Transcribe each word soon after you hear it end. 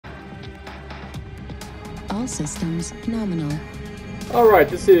All systems nominal. Alright,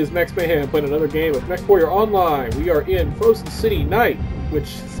 this is Max Mayhem playing another game of Mech Warrior Online. We are in Frozen City Night, which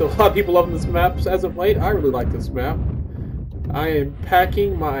so a lot of people loving this map as of late. I really like this map. I am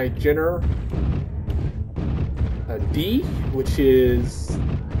packing my Jenner D, which is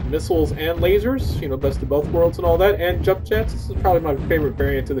missiles and lasers, you know, best of both worlds and all that, and jump jets. This is probably my favorite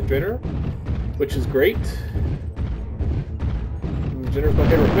variant of the Jenner, which is great. And Jenner's my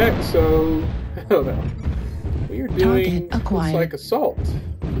favorite mech, so I don't know. We are doing looks like assault,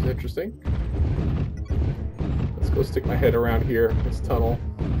 which is interesting. Let's go stick my head around here, this tunnel.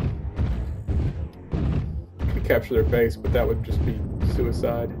 Could capture their base, but that would just be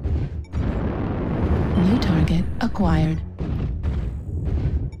suicide. New target acquired.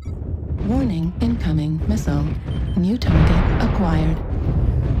 Warning, incoming missile. New target acquired.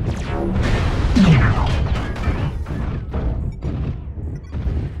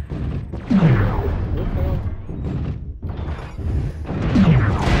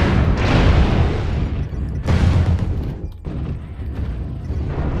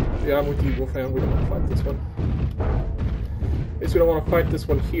 Yeah, I'm with you, Wolfhound. We don't want to fight this one. At least we don't want to fight this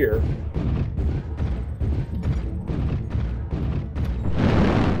one here.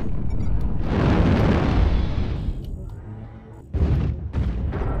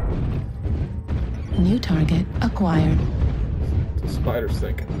 New target acquired. What the spider's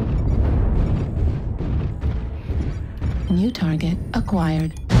thinking. New target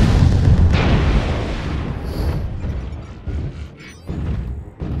acquired.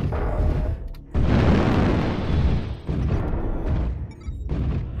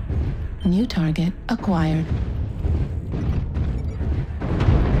 New target acquired.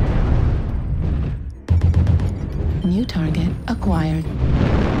 New target acquired.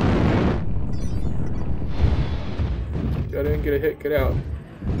 I didn't get a hit, get out.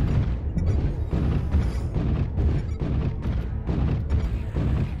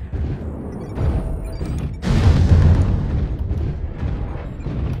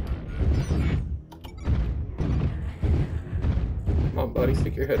 Come on, buddy,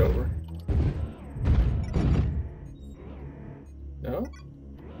 stick your head over. No?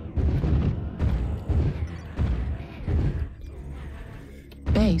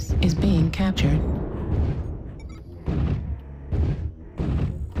 Base is being captured.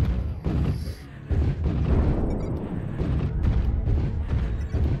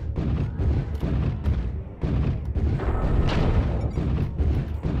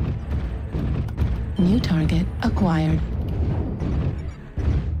 New target acquired.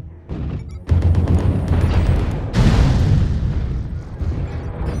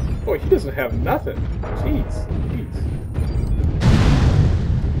 Boy, he doesn't have nothing. Jeez.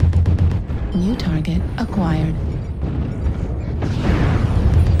 New target acquired.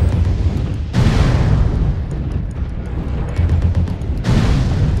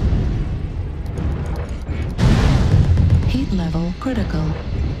 Heat level critical.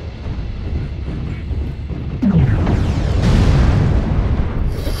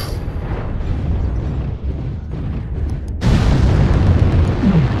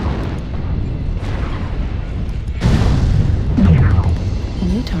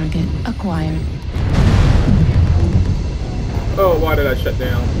 New target acquired. Oh, why did I shut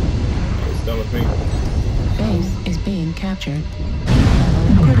down? It's done with me. Base is being captured.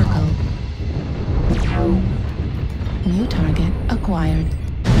 Heat level critical. New target acquired.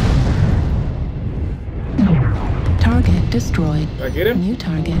 Target destroyed. Did I get him? New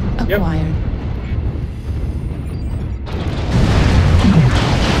target acquired.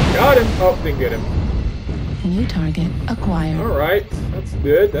 Got him! Oh, didn't get him. New target acquired. Alright, that's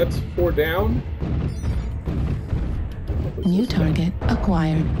good. That's 4 down. New target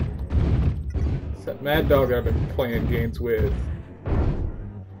acquired. It's that mad dog I've been playing games with.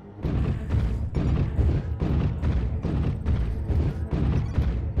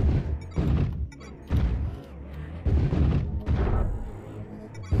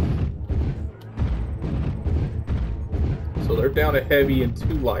 So they're down a heavy and 2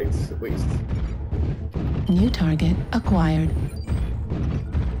 lights, at least. New target acquired.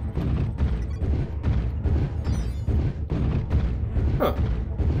 Huh.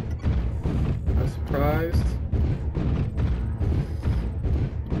 I'm surprised.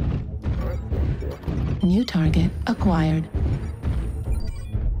 Alright, 4. New target acquired.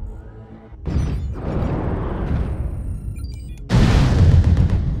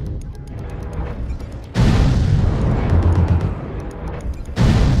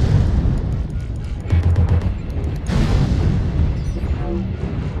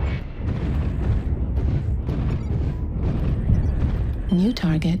 New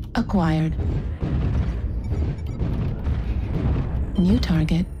target acquired. New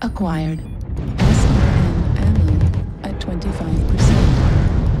target acquired. SRM ammo at 25%.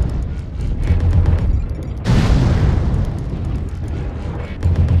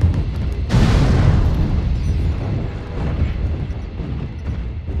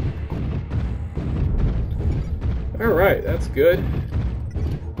 Alright, that's good.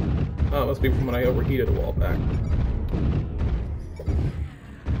 Oh, it must be from when I overheated a while back.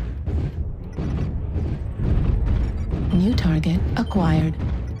 New target acquired.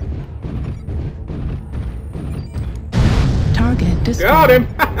 Target destroyed. Got him!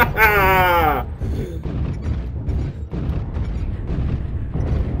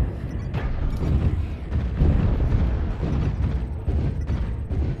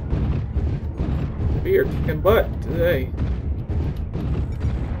 We are kicking butt today.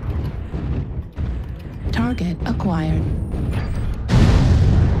 Target acquired.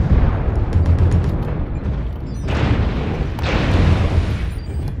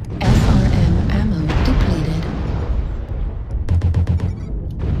 SRM ammo depleted.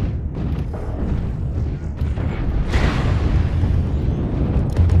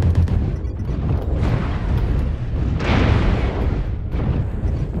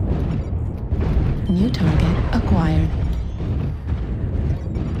 New target acquired.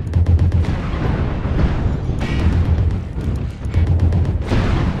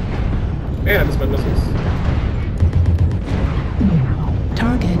 Man, I missed my missiles.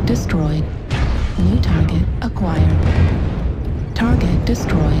 Target destroyed. New target acquired. Target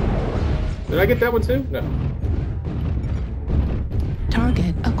destroyed. Did I get that one too? No.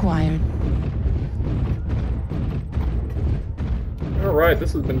 Target acquired. Alright,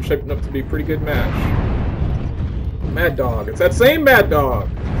 this has been shaping up to be a pretty good match. Mad Dog. It's that same Mad Dog!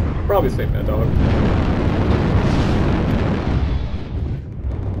 Probably the same Mad Dog.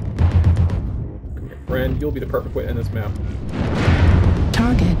 Come here, friend. You'll be the perfect way to end this map.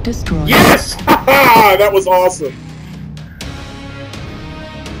 Target destroyed. Yes! That was awesome!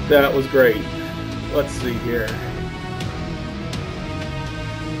 That was great. Let's see here.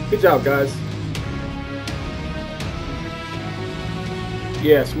 Good job, guys.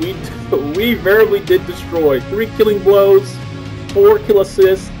 Yes, we veritably did destroy 3 killing blows, 4 kill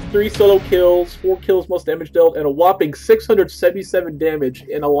assists, 3 solo kills, 4 kills most damage dealt, and a whopping 677 damage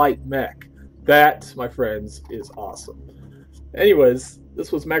in a light mech. That, my friends, is awesome. Anyways,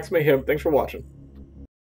 this was Max Mayhem. Thanks for watching.